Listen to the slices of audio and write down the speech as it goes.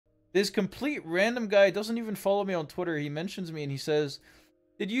This complete random guy doesn't even follow me on Twitter. He mentions me and he says,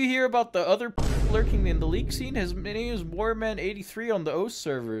 "Did you hear about the other lurking in the leak scene? His name is Warman83 on the OS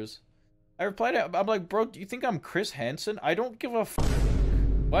servers." I replied, I'm like, bro, do you think I'm Chris Hansen? I don't give a f.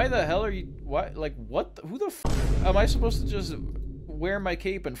 Why the hell are you, why, like, what, who the f am I supposed to just wear my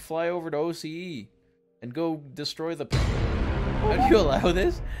cape and fly over to OCE and go destroy the How do you allow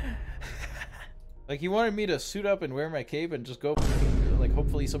this? Like, he wanted me to suit up and wear my cape and just go, like,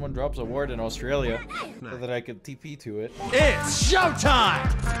 hopefully someone drops a ward in Australia so that I could TP to it. It's showtime!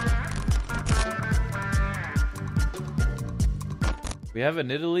 We have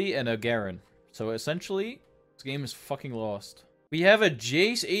an Italy and a Garen. So essentially, this game is fucking lost. We have a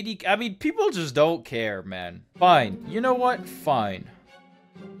Jace 80. I mean, people just don't care, man. Fine. You know what? Fine.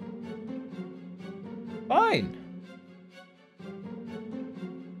 Fine.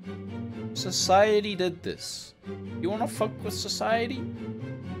 Society did this. You wanna fuck with society?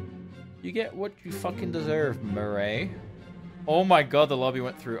 You get what you fucking deserve, Murray. Oh my god, the lobby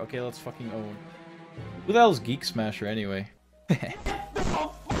went through. Okay, let's fucking own. Who the hell's Geek Smasher anyway? What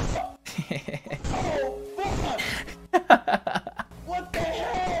the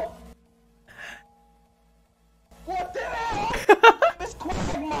hell? What the hell? This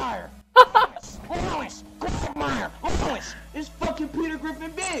Quagmire! Homeless! Quagmire! Homeless! This fucking Peter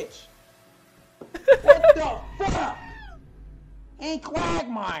Griffin bitch! What the fuck? Hey,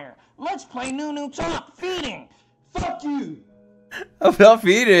 Quagmire! Let's play New Top Feeding! Fuck you! I'm not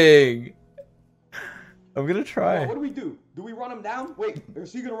feeding! I'm gonna try. Oh, what do we do? Do we run him down? Wait,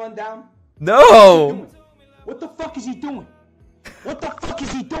 is he gonna run down? No! What the fuck is he doing? What the fuck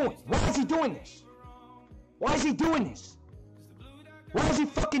is he doing? Why is he doing this? Why is he doing this? Why is he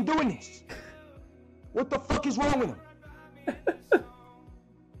fucking doing this? What the fuck is wrong with him?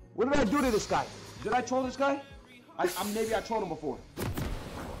 What did I do to this guy? Did I troll this guy? Maybe I trolled him before.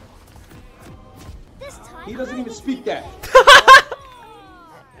 He doesn't even speak that.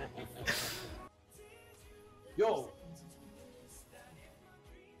 Yo.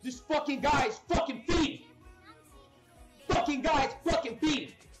 This fucking guy is fucking feeding. Fucking guy is fucking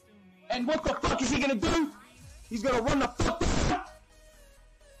feeding. And what the fuck is he gonna do? He's gonna run the fuck down.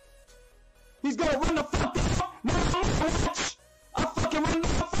 He's gonna run the fuck down. No, I'll fucking run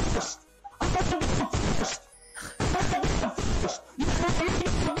down first. I'll fucking run down first. I'll fucking run down first. You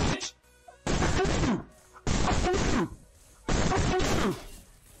bitch.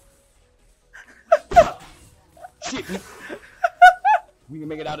 Shit. We can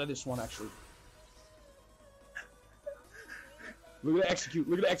make it out of this one, actually. We're gonna execute.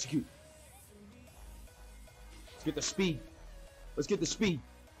 We're gonna execute. Let's get the speed. Let's get the speed.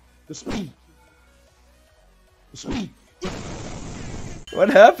 The speed. The speed. What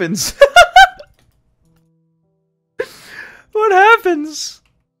happens? What happens?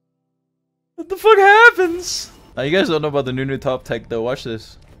 What the fuck happens? Now, you guys don't know about the new top tech though. Watch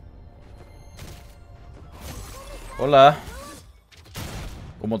this. Hola.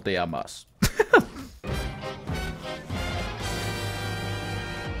 ¿Cómo te llamas?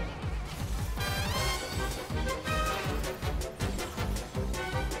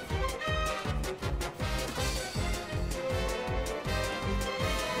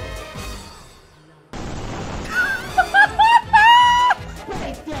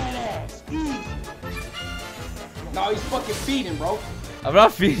 No, he's fucking feeding, bro. I'm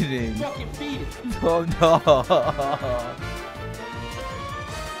not feeding. He's fucking feeding. No, no.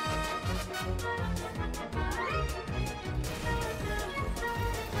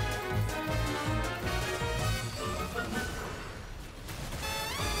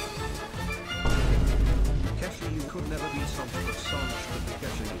 Keshi, you could never be something, but Sanch could be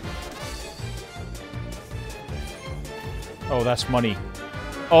Keshi. Oh, that's money.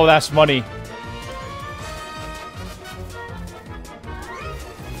 Oh, that's money.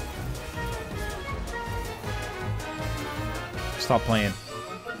 Stop playing.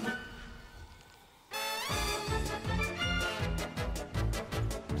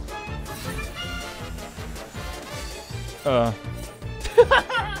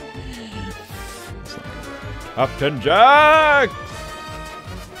 Captain Jack!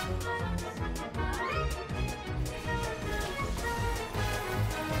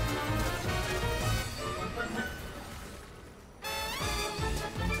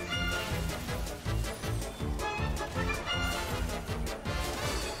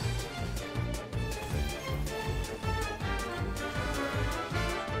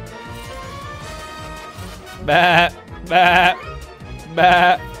 Bah, bah,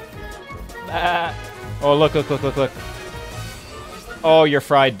 bah, bah. Oh, look, look, look, look, look. Oh, you're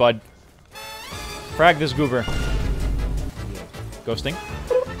fried, bud. Frag this goober. Ghosting.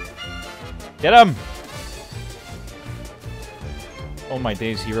 Get him! Oh my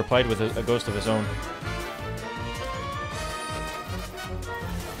days, he replied with a ghost of his own.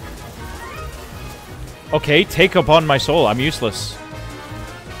 Okay, take upon my soul. I'm useless.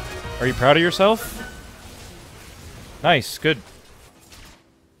 Are you proud of yourself? Nice, good.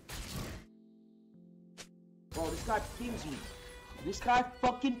 Bro, this guy pings me. This guy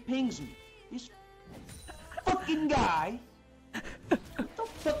fucking pings me. This fucking guy. What the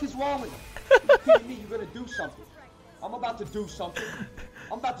fuck is wrong with him? You're kidding me? You're gonna do something. I'm about to do something.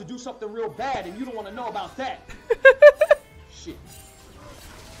 I'm about to do something real bad, and you don't want to know about that. Shit.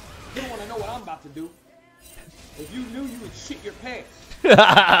 You don't want to know what I'm about to do. If you knew, you would shit your pants.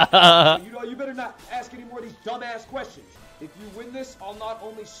 You know, you better not ask any more of these dumbass questions. If you win this, I'll not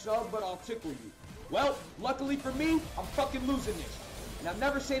only sub, but I'll tickle you. Well, luckily for me, I'm fucking losing this. And I'll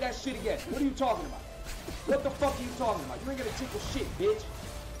never say that shit again. What are you talking about? What the fuck are you talking about? You ain't gonna tickle shit, bitch.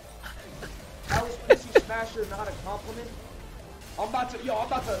 How is Pussy Smasher not a compliment? I'm about to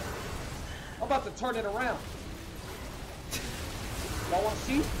turn it around. Y'all wanna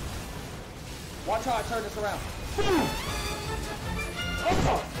see? Watch how I turn this around.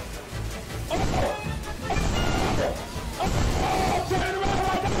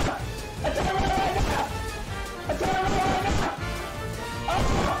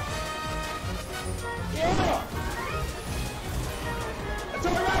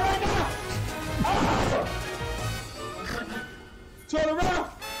 Turn around!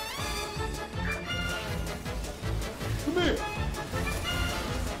 Come here!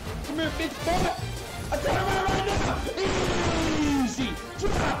 Come here, bitch boy! I turn around right now! Easy!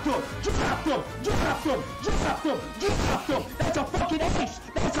 Drop them! Drop them! Drop them! Drop them! Drop them! That's a fucking ace!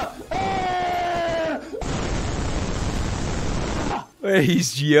 That's a... Wait,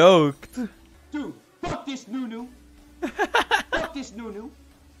 he's yoked. Dude, fuck this Nunu! Fuck this Nunu!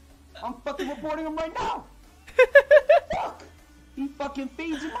 I'm fucking reporting him right now! Fuck! He fucking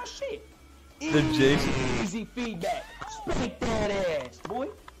feeds in my shit. Easy feedback. Spank that ass, boy.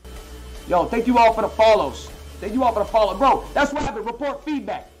 Yo, thank you all for the follows. Thank you all for the follow. Bro, that's what happened. Report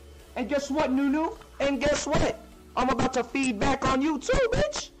feedback. And guess what, Nunu? And guess what? I'm about to feedback on you too,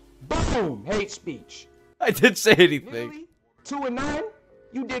 bitch. Boom. Hate speech. I didn't say anything. Really? 2 and 9?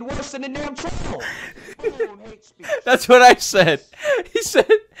 You did worse than the damn troll. Boom. Hate speech. That's what I said.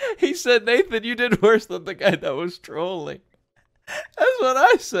 He said, Nathan, you did worse than the guy that was trolling. That's what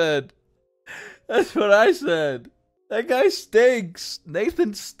I said. That's what I said. That guy stinks.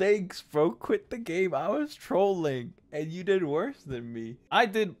 Nathan stinks, bro. Quit the game. I was trolling, and you did worse than me.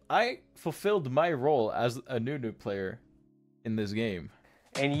 I fulfilled my role as a new player in this game.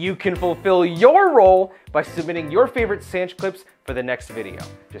 And you can fulfill your role by submitting your favorite Sanch clips for the next video.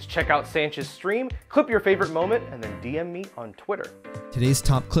 Just check out Sanch's stream, clip your favorite moment, and then DM me on Twitter. Today's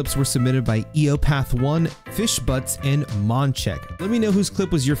top clips were submitted by Eopath1, Fishbutts, and Moncheck. Let me know whose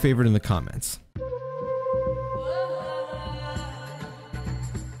clip was your favorite in the comments.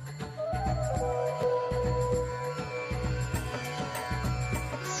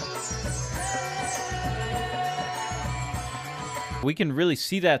 We can really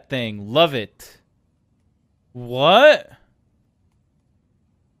see that thing. Love it. What?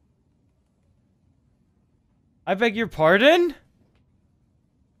 I beg your pardon?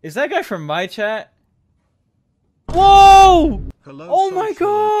 Is that guy from my chat? Whoa! Hello, Oh my social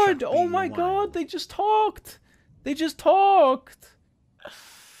god! chat Oh my being god! They just talked! They just talked!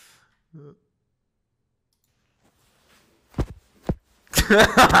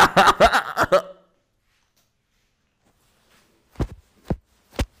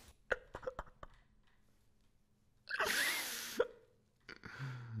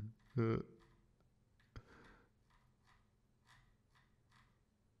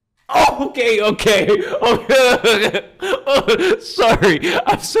 Oh, okay. Oh, sorry.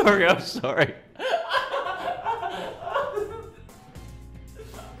 I'm sorry.